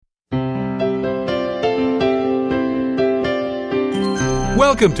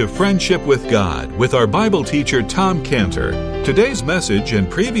Welcome to Friendship with God with our Bible teacher Tom Cantor. Today's message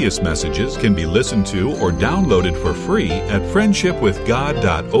and previous messages can be listened to or downloaded for free at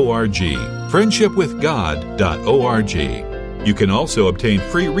friendshipwithgod.org. friendshipwithgod.org. You can also obtain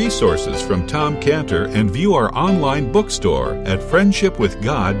free resources from Tom Cantor and view our online bookstore at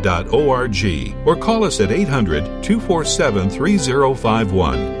friendshipwithgod.org or call us at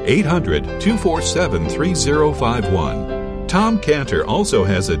 800-247-3051, 800-247-3051. Tom Cantor also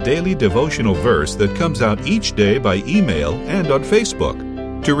has a daily devotional verse that comes out each day by email and on Facebook.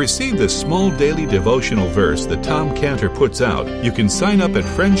 To receive this small daily devotional verse that Tom Cantor puts out, you can sign up at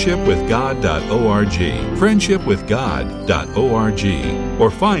friendshipwithgod.org, friendshipwithgod.org, or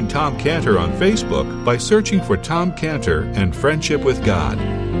find Tom Cantor on Facebook by searching for Tom Cantor and Friendship with God.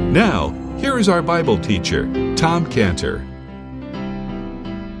 Now, here is our Bible teacher, Tom Cantor.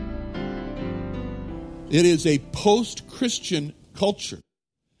 It is a post-Christian culture.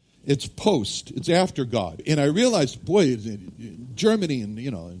 It's post. It's after God. And I realized, boy, in Germany and,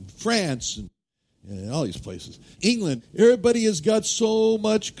 and France and all these places. England, everybody has got so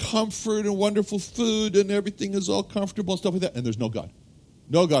much comfort and wonderful food and everything is all comfortable and stuff like that. And there's no God.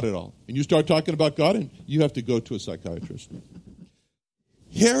 No God at all. And you start talking about God and you have to go to a psychiatrist.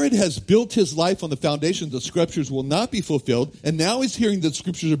 Herod has built his life on the foundation that the scriptures will not be fulfilled, and now he's hearing that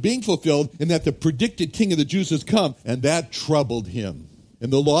scriptures are being fulfilled and that the predicted king of the Jews has come, and that troubled him.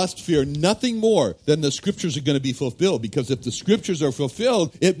 And the lost fear nothing more than the scriptures are going to be fulfilled, because if the scriptures are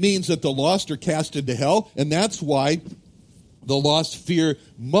fulfilled, it means that the lost are cast into hell, and that's why the lost fear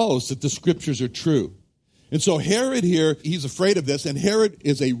most that the scriptures are true. And so Herod here, he's afraid of this, and Herod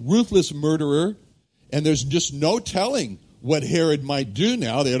is a ruthless murderer, and there's just no telling what Herod might do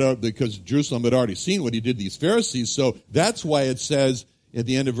now, because Jerusalem had already seen what he did to these Pharisees. So that's why it says at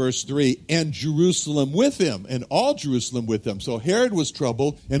the end of verse 3, and Jerusalem with him, and all Jerusalem with him. So Herod was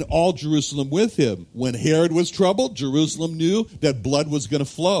troubled, and all Jerusalem with him. When Herod was troubled, Jerusalem knew that blood was going to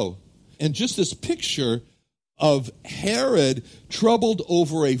flow. And just this picture of Herod troubled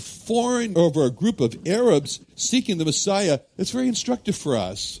over a group of Arabs seeking the Messiah, it's very instructive for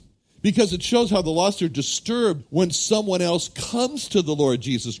us. Because it shows how the lost are disturbed when someone else comes to the Lord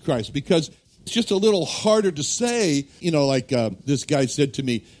Jesus Christ. Because it's just a little harder to say, this guy said to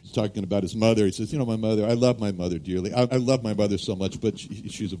me, he's talking about his mother. He says, my mother, I love my mother dearly. I love my mother so much, but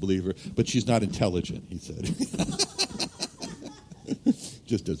she's a believer. But she's not intelligent, he said.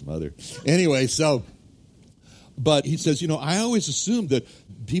 Just his mother. Anyway, but he says, I always assumed that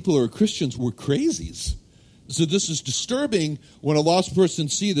people who are Christians were crazies. So this is disturbing when a lost person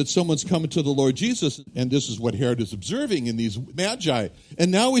sees that someone's coming to the Lord Jesus, and this is what Herod is observing in these magi. And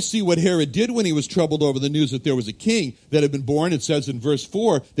now we see what Herod did when he was troubled over the news that there was a king that had been born. It says in verse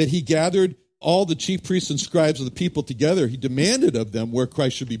 4 that he gathered all the chief priests and scribes of the people together. He demanded of them where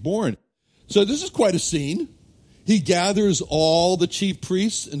Christ should be born. So this is quite a scene. He gathers all the chief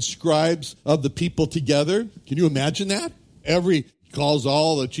priests and scribes of the people together. Can you imagine that? Calls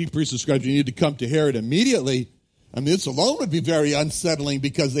all the chief priests and scribes, you need to come to Herod immediately. I mean, this alone would be very unsettling,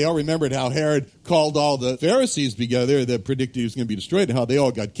 because they all remembered how Herod called all the Pharisees together that predicted he was going to be destroyed and how they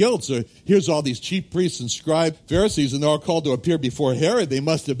all got killed. So here's all these chief priests and scribe Pharisees, and they're all called to appear before Herod. They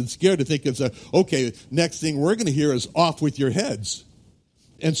must have been scared to think okay, next thing we're going to hear is off with your heads.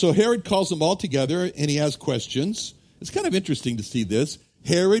 And so Herod calls them all together, and he has questions. It's kind of interesting to see this.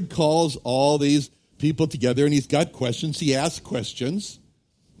 Herod calls all these people together, and he's got questions. He asks questions.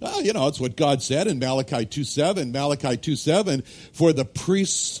 Well, it's what God said in Malachi 2:7. Malachi 2:7, for the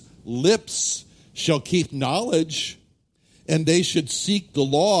priest's lips shall keep knowledge, and they should seek the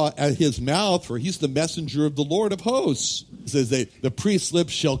law at his mouth, for he's the messenger of the Lord of hosts. It says the priest's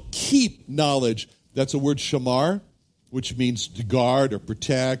lips shall keep knowledge. That's a word shamar, which means to guard or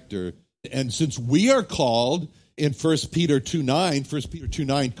protect. And since we are called in 1 Peter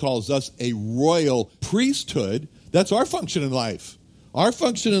 2:9 calls us a royal priesthood. That's our function in life. Our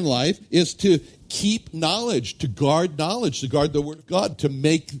function in life is to keep knowledge, to guard the Word of God, to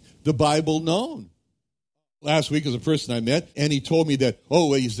make the Bible known. Last week was a person I met, and he told me that,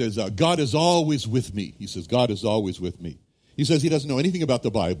 he says, God is always with me. He says, God is always with me. He says he doesn't know anything about the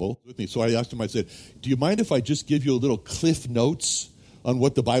Bible with me. So I asked him, I said, do you mind if I just give you a little cliff notes on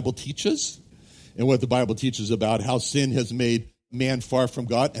what the Bible teaches? And what the Bible teaches about how sin has made man far from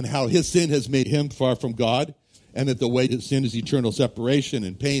God, and how his sin has made him far from God, and that the way to sin is eternal separation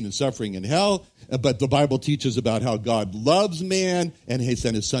and pain and suffering and hell. But the Bible teaches about how God loves man, and he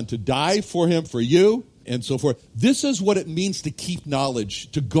sent his son to die for him, for you, and so forth. This is what it means to keep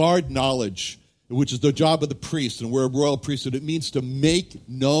knowledge, to guard knowledge, which is the job of the priest, and we're a royal priesthood. It means to make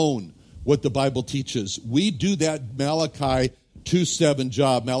known what the Bible teaches. We do that, Malachi 2:7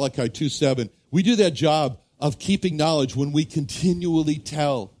 job, Malachi 2:7. We do that job of keeping knowledge when we continually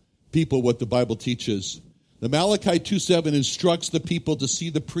tell people what the Bible teaches. The Malachi 2:7 instructs the people to see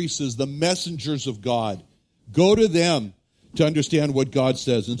the priests as the messengers of God. Go to them to understand what God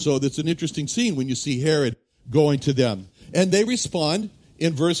says. And so it's an interesting scene when you see Herod going to them. And they respond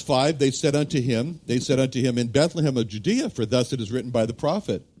in verse 5. They said unto him, in Bethlehem of Judea, for thus it is written by the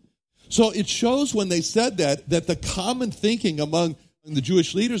prophet. So it shows when they said that the common thinking among the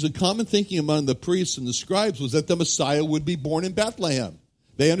Jewish leaders and common thinking among the priests and the scribes was that the Messiah would be born in Bethlehem.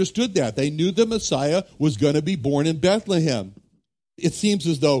 They understood that. They knew the Messiah was going to be born in Bethlehem. It seems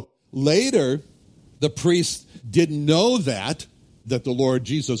as though later the priests didn't know that the Lord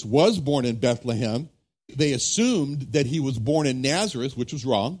Jesus was born in Bethlehem. They assumed that he was born in Nazareth, which was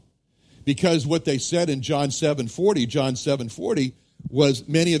wrong, because what they said in John 7:40 was,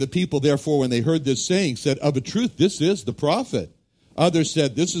 many of the people, therefore, when they heard this saying, said, of a truth, this is the prophet. Others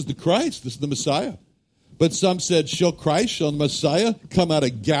said, this is the Christ, this is the Messiah. But some said, shall the Messiah come out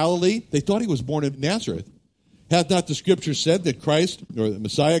of Galilee? They thought he was born in Nazareth. Hath not the Scripture said that Christ, or the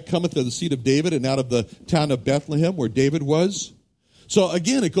Messiah, cometh of the seed of David and out of the town of Bethlehem, where David was? So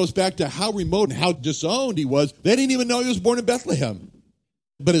again, it goes back to how remote and how disowned he was. They didn't even know he was born in Bethlehem.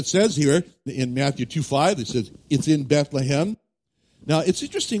 But it says here in Matthew 2:5, it says, it's in Bethlehem. Now, it's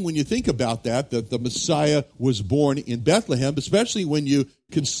interesting when you think about that the Messiah was born in Bethlehem, especially when you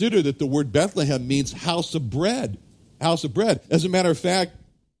consider that the word Bethlehem means house of bread. House of bread. As a matter of fact,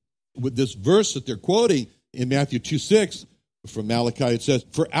 with this verse that they're quoting in Matthew 2:6 from Malachi, it says,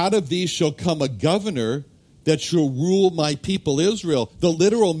 for out of these shall come a governor that shall rule my people Israel. The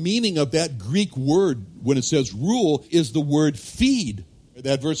literal meaning of that Greek word, when it says rule, is the word feed.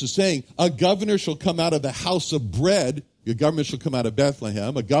 That verse is saying, a governor shall come out of the house of bread. A governor shall come out of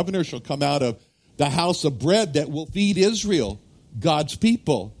Bethlehem. A governor shall come out of the house of bread that will feed Israel, God's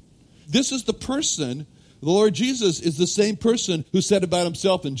people. This is the person, the Lord Jesus is the same person who said about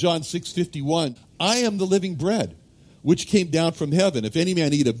himself in John 6:51, I am the living bread, which came down from heaven. If any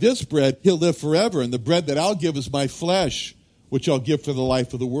man eat of this bread, he'll live forever. And the bread that I'll give is my flesh, which I'll give for the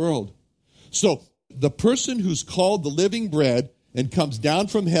life of the world. So the person who's called the living bread and comes down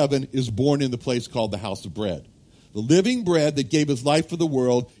from heaven is born in the place called the house of bread. The living bread that gave his life for the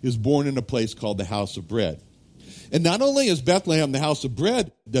world is born in a place called the house of bread. And not only is Bethlehem the house of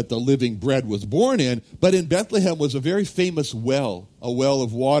bread that the living bread was born in, but in Bethlehem was a very famous well, a well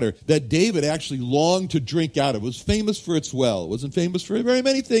of water that David actually longed to drink out of. It was famous for its well. It wasn't famous for very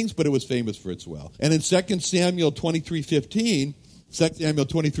many things, but it was famous for its well. And in 2 Samuel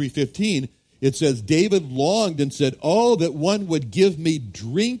 23:15, it says, David longed and said, oh, that one would give me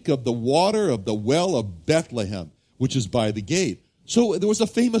drink of the water of the well of Bethlehem, which is by the gate. So there was a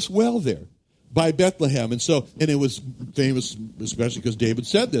famous well there by Bethlehem. And it was famous especially because David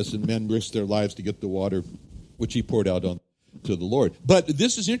said this, and men risked their lives to get the water which he poured out to the Lord. But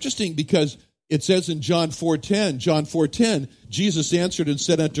this is interesting because it says in John 4:10, Jesus answered and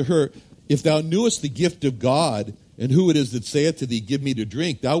said unto her, if thou knewest the gift of God, and who it is that saith to thee, give me to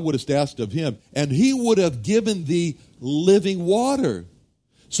drink, thou wouldest asked of him, and he would have given thee living water.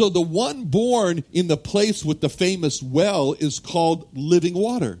 So the one born in the place with the famous well is called living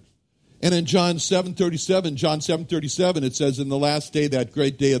water. And in John 7:37, it says, in the last day, that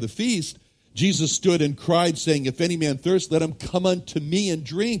great day of the feast, Jesus stood and cried, saying, if any man thirst, let him come unto me and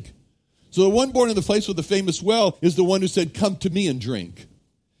drink. So the one born in the place with the famous well is the one who said, come to me and drink.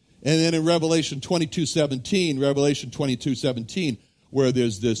 And then in Revelation 22:17, where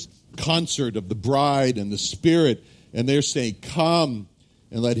there's this concert of the bride and the Spirit, and they're saying, come,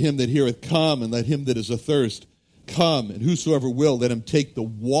 and let him that heareth come, and let him that is athirst come, and whosoever will, let him take the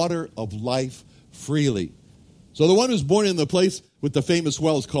water of life freely. So the one who's born in the place with the famous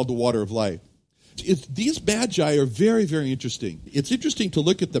well is called the water of life. These magi are very, very interesting. It's interesting to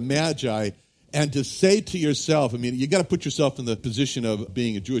look at the magi and to say to yourself, you got to put yourself in the position of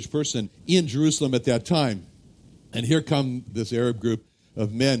being a Jewish person in Jerusalem at that time. And here come this Arab group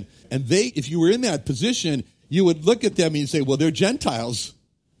of men. And if you were in that position, you would look at them and you'd say, well, they're Gentiles.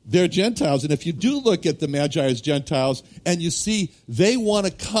 They're Gentiles. And if you do look at the Magi as Gentiles and you see they want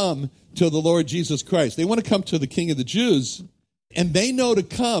to come to the Lord Jesus Christ, they want to come to the King of the Jews, and they know to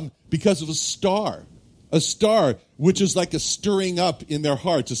come because of a star, which is like a stirring up in their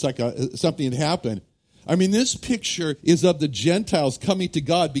hearts. It's like something that happened. This picture is of the Gentiles coming to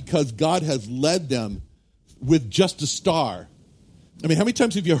God because God has led them with just a star. How many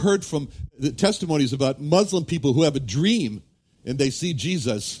times have you heard from the testimonies about Muslim people who have a dream and they see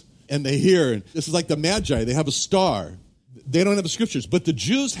Jesus and they hear, and this is like the Magi, they have a star. They don't have the scriptures, but the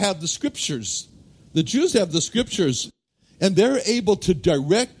Jews have the scriptures. The Jews have the scriptures. And they're able to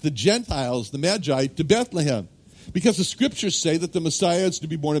direct the Gentiles, the Magi, to Bethlehem. Because the scriptures say that the Messiah is to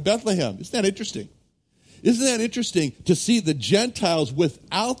be born in Bethlehem. Isn't that interesting? Isn't that interesting to see the Gentiles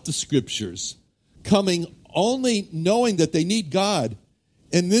without the scriptures coming only knowing that they need God,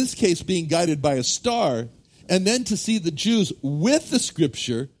 in this case being guided by a star, and then to see the Jews with the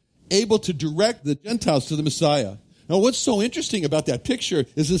scripture able to direct the Gentiles to the Messiah. Now, what's so interesting about that picture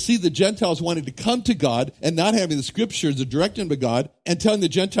is to see the Gentiles wanting to come to God and not having the scriptures to direct them to God and telling the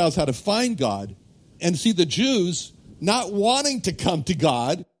Gentiles how to find God, and see the Jews not wanting to come to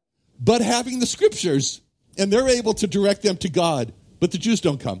God, but having the scriptures, and they're able to direct them to God, but the Jews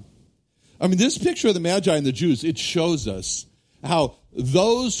don't come. I mean, this picture of the Magi and the Jews, it shows us how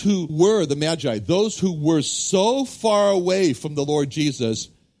those who were the Magi, those who were so far away from the Lord Jesus,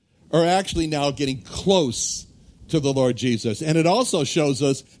 are actually now getting close to the Lord Jesus. And it also shows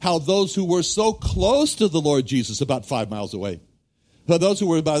us how those who were so close to the Lord Jesus, about 5 miles away, but those who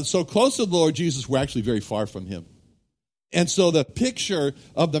were about so close to the Lord Jesus were actually very far from him. And so the picture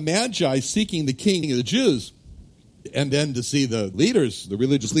of the Magi seeking the king of the Jews, and then to see the leaders, the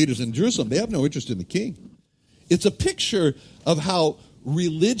religious leaders in Jerusalem, they have no interest in the king. It's a picture of how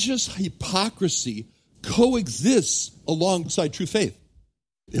religious hypocrisy coexists alongside true faith.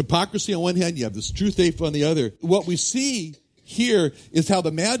 Hypocrisy on one hand, you have this true faith on the other. What we see here is how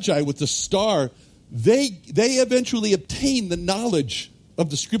the Magi with the star, they eventually obtain the knowledge of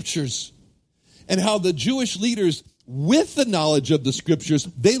the scriptures, and how the Jewish leaders with the knowledge of the scriptures,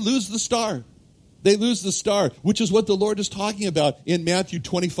 they lose the star. They lose the star, which is what the Lord is talking about in Matthew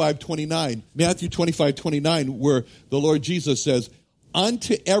 25:29. Matthew 25:29, where the Lord Jesus says,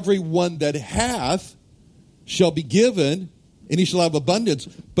 "Unto everyone that hath shall be given, and he shall have abundance.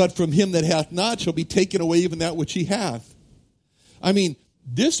 But from him that hath not shall be taken away even that which he hath." I mean,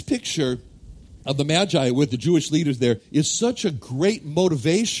 this picture of the Magi with the Jewish leaders there is such a great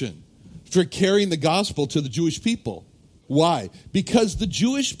motivation for carrying the gospel to the Jewish people. Why? Because the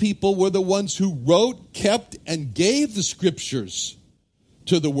Jewish people were the ones who wrote, kept, and gave the scriptures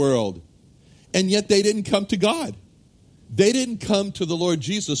to the world. And yet they didn't come to God. They didn't come to the Lord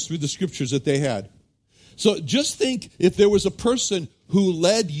Jesus through the scriptures that they had. So just think if there was a person who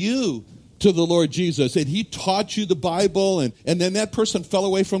led you to the Lord Jesus and he taught you the Bible and then that person fell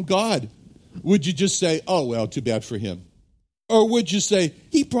away from God. Would you just say, "Oh, well, too bad for him"? Or would you say,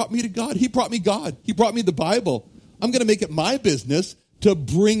 "He brought me to God. He brought me God. He brought me the Bible. I'm going to make it my business to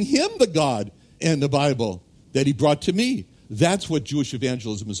bring him the God and the Bible that he brought to me"? That's what Jewish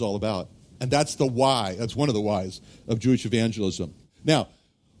evangelism is all about. And that's the why. That's one of the whys of Jewish evangelism. Now,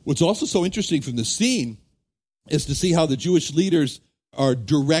 what's also so interesting from the scene is to see how the Jewish leaders are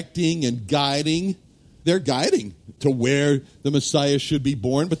directing and guiding. They're guiding to where the Messiah should be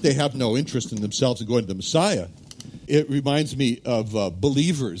born, but they have no interest in themselves in going to the Messiah. It reminds me of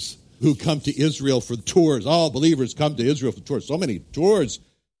believers who come to Israel for tours. All believers come to Israel for tours. So many tours.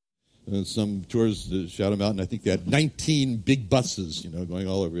 Some tours, Shadow Mountain, I think they had 19 big buses, going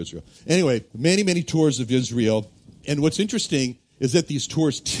all over Israel. Anyway, many, many tours of Israel. And what's interesting is that these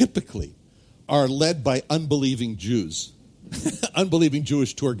tours typically are led by unbelieving Jews, unbelieving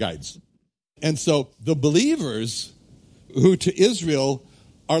Jewish tour guides. And so the believers who to Israel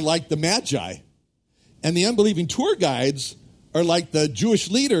are like the Magi, and the unbelieving tour guides are like the Jewish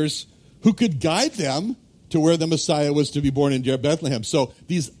leaders who could guide them to where the Messiah was to be born in Bethlehem. So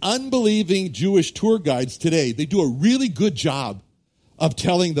these unbelieving Jewish tour guides today, they do a really good job of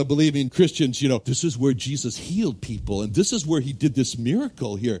telling the believing Christians, this is where Jesus healed people, and this is where he did this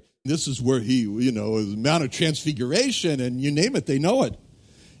miracle here. This is where he, the Mount of Transfiguration, and you name it, they know it.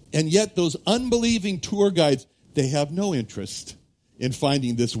 And yet those unbelieving tour guides, they have no interest in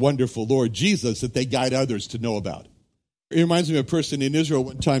finding this wonderful Lord Jesus that they guide others to know about. It reminds me of a person in Israel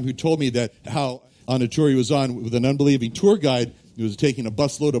one time who told me that how on a tour he was on with an unbelieving tour guide, he was taking a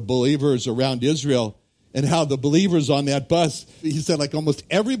busload of believers around Israel, and how the believers on that bus, he said like almost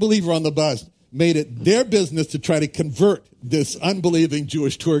every believer on the bus made it their business to try to convert this unbelieving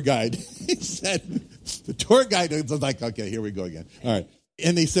Jewish tour guide. He said, the tour guide was like, okay, here we go again. All right.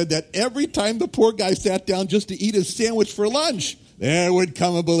 And they said that every time the poor guy sat down just to eat his sandwich for lunch, there would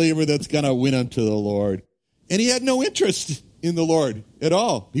come a believer that's going to win him to the Lord. And he had no interest in the Lord at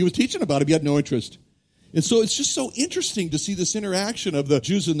all. He was teaching about it, he had no interest. And so it's just so interesting to see this interaction of the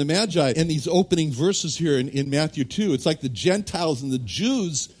Jews and the Magi and these opening verses here in Matthew 2. It's like the Gentiles and the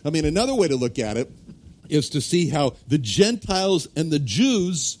Jews. I mean, another way to look at it is to see how the Gentiles and the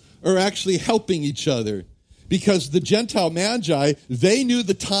Jews are actually helping each other. Because the Gentile Magi, they knew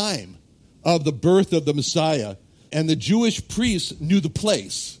the time of the birth of the Messiah. And the Jewish priests knew the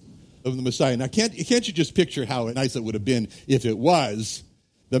place of the Messiah. Now, can't you just picture how nice it would have been if it was?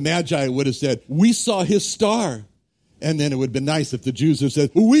 The Magi would have said, we saw his star. And then it would have been nice if the Jews had said,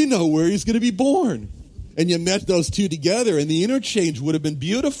 we know where he's going to be born. And you met those two together, and the interchange would have been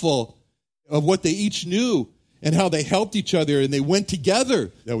beautiful of what they each knew and how they helped each other, and they went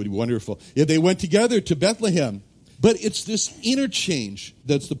together. That would be wonderful. If they went together to Bethlehem. But it's this interchange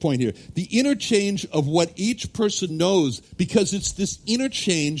that's the point here. The interchange of what each person knows, because it's this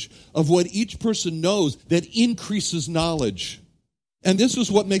interchange of what each person knows that increases knowledge. And this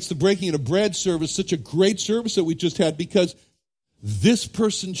is what makes the breaking of bread service such a great service that we just had, because this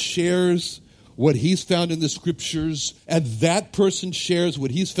person shares what he's found in the Scriptures, and that person shares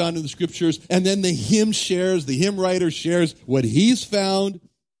what he's found in the Scriptures, and then the hymn writer shares what he's found.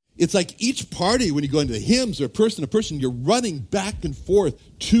 It's like each party, when you go into the hymns or person to person, you're running back and forth,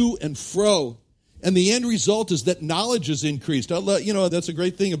 to and fro. And the end result is that knowledge is increased. That's a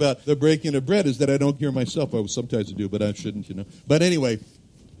great thing about the breaking of bread, is that I don't hear myself. I sometimes do, but I shouldn't, But anyway,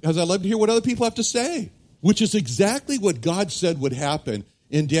 because I love to hear what other people have to say, which is exactly what God said would happen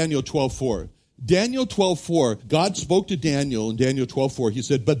in Daniel 12:4. Daniel 12:4, God spoke to Daniel in Daniel 12:4. He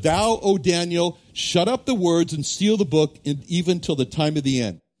said, but thou, O Daniel, shut up the words and seal the book even till the time of the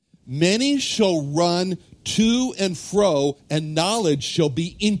end. Many shall run to and fro, and knowledge shall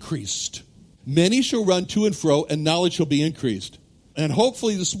be increased. Many shall run to and fro, and knowledge shall be increased. And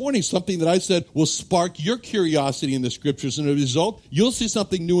hopefully this morning, something that I said will spark your curiosity in the Scriptures. And as a result, you'll see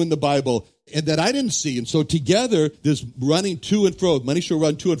something new in the Bible and that I didn't see. And so together, this running to and fro, many shall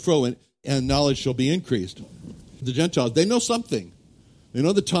run to and fro, and knowledge shall be increased. The Gentiles, they know something. They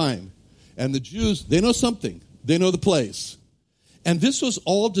know the time. And the Jews, they know something. They know the place. And this was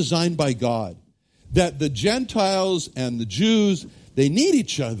all designed by God, that the Gentiles and the Jews, they need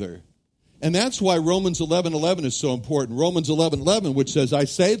each other. And that's why Romans 11:11 is so important. Romans 11:11, which says, I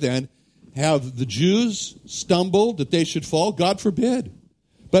say then, have the Jews stumbled that they should fall? God forbid.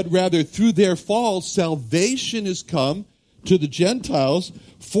 But rather through their fall, salvation is come to the Gentiles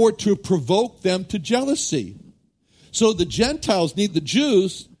for to provoke them to jealousy. So the Gentiles need the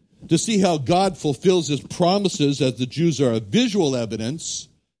Jews to see how God fulfills his promises, as the Jews are a visual evidence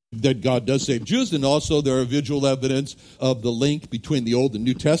that God does save Jews, and also they're a visual evidence of the link between the Old and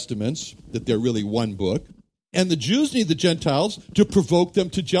New Testaments, that they're really one book. And the Jews need the Gentiles to provoke them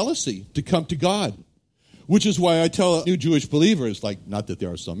to jealousy, to come to God. Which is why I tell new Jewish believers, like, not that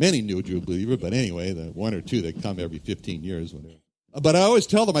there are so many new Jewish believers, but anyway, the one or two that come every 15 years. Whatever. But I always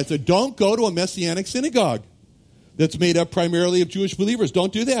tell them, I said, don't go to a Messianic synagogue that's made up primarily of Jewish believers.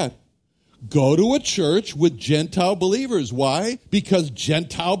 Don't do that. Go to a church with Gentile believers. Why? Because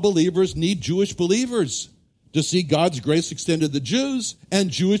Gentile believers need Jewish believers to see God's grace extended to the Jews, and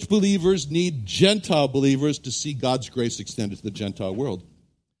Jewish believers need Gentile believers to see God's grace extended to the Gentile world.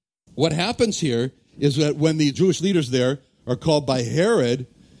 What happens here is that when the Jewish leaders there are called by Herod,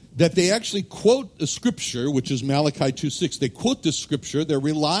 that they actually quote a scripture, which is Malachi 2:6. They quote this scripture. They're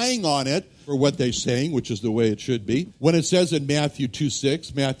relying on it for what they're saying, which is the way it should be. When it says in Matthew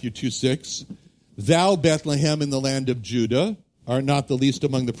 2:6, thou, Bethlehem, in the land of Judah, art not the least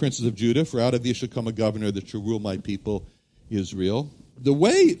among the princes of Judah, for out of thee shall come a governor that shall rule my people Israel. The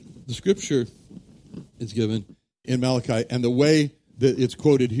way the scripture is given in Malachi and the way that it's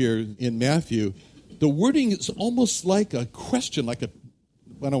quoted here in Matthew, the wording is almost like a question, I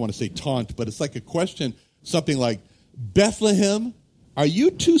don't want to say taunt, but it's like a question, something like, Bethlehem, are you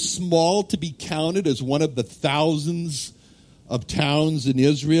too small to be counted as one of the thousands of towns in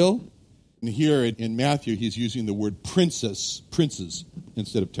Israel? And here in Matthew, he's using the word princes,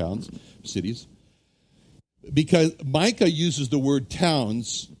 instead of towns, cities. Because Micah uses the word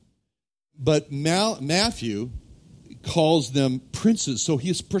towns, but Matthew calls them princes, so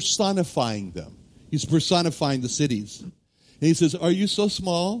he's personifying them. He's personifying the cities. And he says, are you so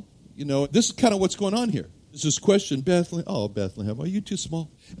small? This is kind of what's going on here. There's this question, Bethlehem, are you too small?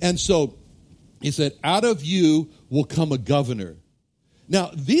 And so he said, out of you will come a governor.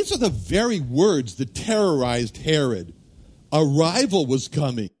 Now, these are the very words that terrorized Herod. A rival was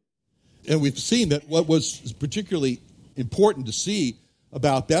coming. And we've seen that what was particularly important to see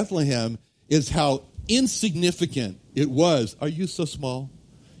about Bethlehem is how insignificant it was. Are you so small?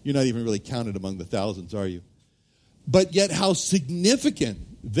 You're not even really counted among the thousands, are you? But yet how significant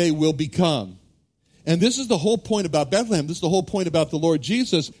they will become. And this is the whole point about Bethlehem. This is the whole point about the Lord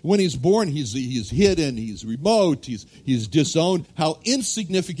Jesus. When he's born, he's hidden, he's remote, he's disowned. How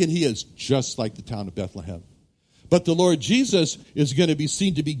insignificant he is, just like the town of Bethlehem. But the Lord Jesus is going to be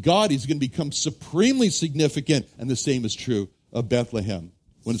seen to be God. He's going to become supremely significant. And the same is true of Bethlehem,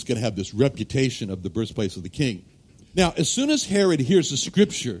 when it's going to have this reputation of the birthplace of the king. Now, as soon as Herod hears the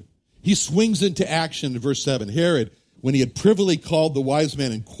scripture, He swings into action in verse 7. Herod, when he had privily called the wise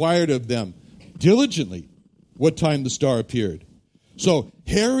men, inquired of them diligently what time the star appeared. So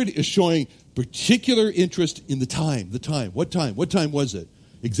Herod is showing particular interest in the time. What time? What time was it?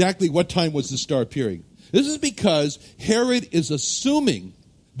 Exactly what time was the star appearing? This is because Herod is assuming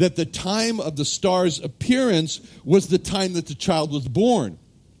that the time of the star's appearance was the time that the child was born.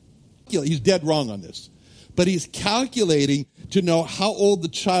 He's dead wrong on this. But he's calculating to know how old the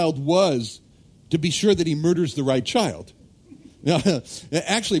child was to be sure that he murders the right child. Now,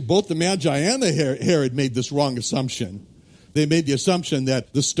 actually, both the Magi and the Herod made this wrong assumption. They made the assumption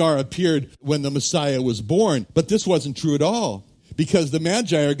that the star appeared when the Messiah was born. But this wasn't true at all, because the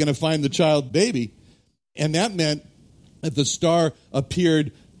Magi are going to find the child baby. And that meant that the star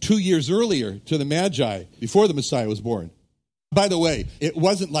appeared 2 years earlier to the Magi, before the Messiah was born. By the way, it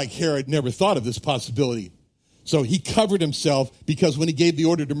wasn't like Herod never thought of this possibility. So he covered himself, because when he gave the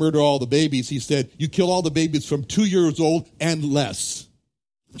order to murder all the babies, he said, you kill all the babies from 2 years old and less,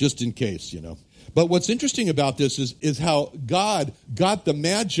 just in case, But what's interesting about this is how God got the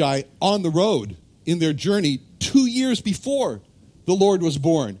Magi on the road in their journey 2 years before the Lord was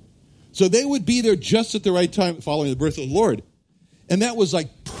born. So they would be there just at the right time following the birth of the Lord. And that was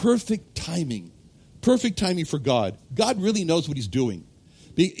like perfect timing for God. God really knows what he's doing.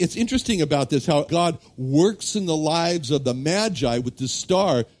 It's interesting about this, how God works in the lives of the Magi with the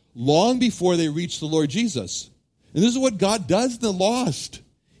star long before they reach the Lord Jesus. And this is what God does in the lost.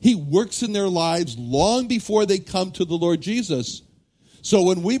 He works in their lives long before they come to the Lord Jesus. So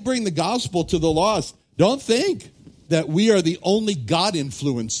when we bring the gospel to the lost, don't think that we are the only God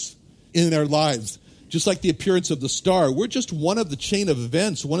influence in their lives. Just like the appearance of the star, we're just one of the chain of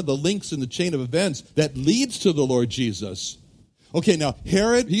events, one of the links in the chain of events that leads to the Lord Jesus. Okay, now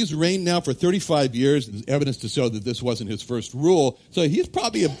Herod, he's reigned now for 35 years. There's evidence to show that this wasn't his first rule. So he's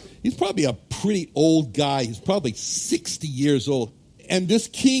probably a pretty old guy. He's probably 60 years old. And this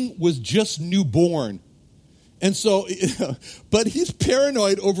king was just newborn. And so, but he's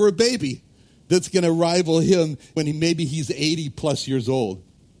paranoid over a baby that's going to rival him when maybe he's 80 plus years old.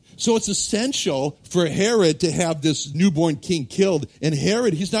 So it's essential for Herod to have this newborn king killed. And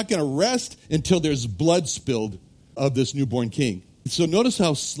Herod, he's not going to rest until there's blood spilled of this newborn king. So notice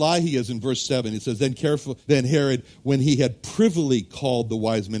how sly he is in verse 7. It says, Then Herod, when he had privily called the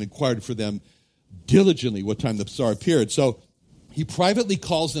wise men, inquired for them diligently what time the star appeared. So he privately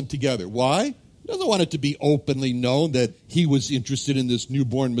calls them together. Why? He doesn't want it to be openly known that he was interested in this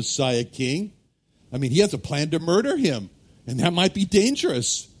newborn Messiah king. I mean, he has a plan to murder him, and that might be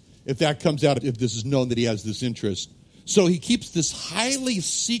dangerous if that comes out, if this is known that he has this interest. So he keeps this highly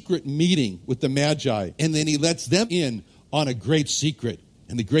secret meeting with the Magi, and then he lets them in on a great secret.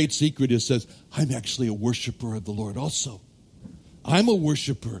 And the great secret says, I'm actually a worshiper of the Lord also. I'm a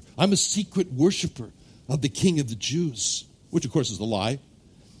worshiper. I'm a secret worshiper of the King of the Jews, which of course is a lie.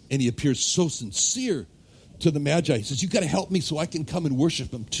 And he appears so sincere to the Magi. He says, you got to help me so I can come and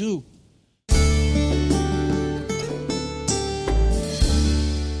worship him too.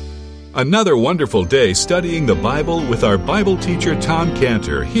 Another wonderful day studying the Bible with our Bible teacher Tom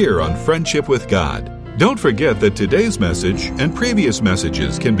Cantor here on Friendship with God. Don't forget that today's message and previous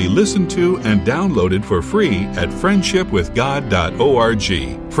messages can be listened to and downloaded for free at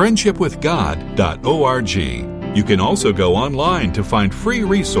friendshipwithgod.org. friendshipwithgod.org. You can also go online to find free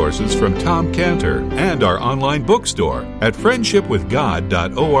resources from Tom Cantor and our online bookstore at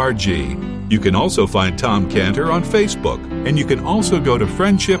friendshipwithgod.org. You can also find Tom Cantor on Facebook, and you can also go to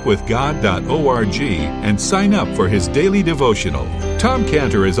friendshipwithgod.org and sign up for his daily devotional. Tom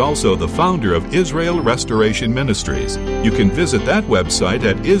Cantor is also the founder of Israel Restoration Ministries. You can visit that website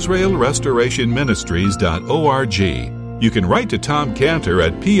at israelrestorationministries.org. You can write to Tom Cantor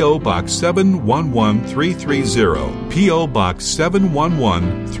at P.O. Box 711330, P.O. Box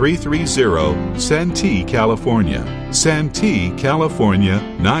 711330, Santee, California. Santee, California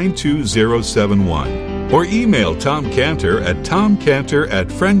 92071. Or email Tom Cantor at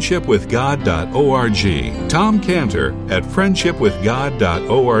tomcantor@friendshipwithgod.org. Tom Cantor at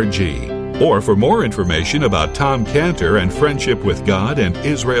friendshipwithgod.org. Or for more information about Tom Cantor and Friendship with God and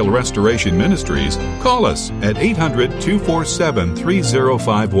Israel Restoration Ministries, call us at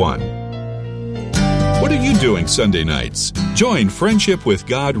 800-247-3051. What are you doing Sunday nights? Join Friendship with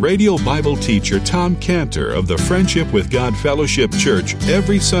God radio Bible teacher Tom Cantor of the Friendship with God Fellowship Church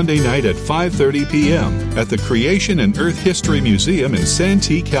every Sunday night at 5:30 p.m. at the Creation and Earth History Museum in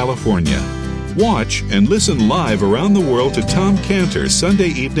Santee, California. Watch and listen live around the world to Tom Cantor Sunday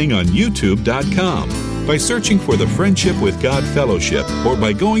evening on YouTube.com by searching for the Friendship with God Fellowship or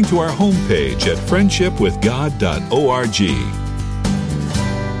by going to our homepage at friendshipwithgod.org.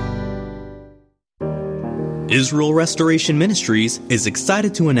 Israel Restoration Ministries is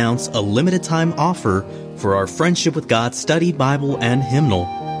excited to announce a limited-time offer for our Friendship with God Study Bible and Hymnal.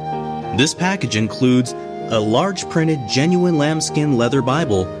 This package includes a large printed genuine lambskin leather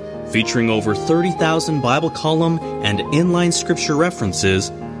Bible featuring over 30,000 Bible column and inline scripture references,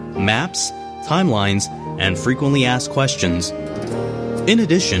 maps, timelines, and frequently asked questions. In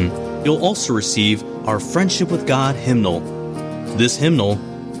addition, you'll also receive our Friendship with God hymnal. This hymnal,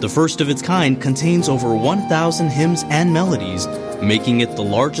 the first of its kind, contains over 1,000 hymns and melodies, making it the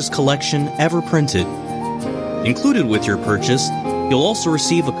largest collection ever printed. Included with your purchase, you'll also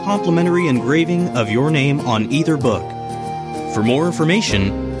receive a complimentary engraving of your name on either book. For more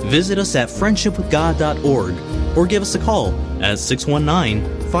information, visit us at friendshipwithgod.org or give us a call at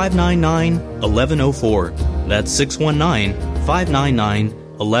 619-599-1104. That's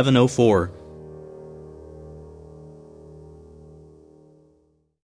 619-599-1104.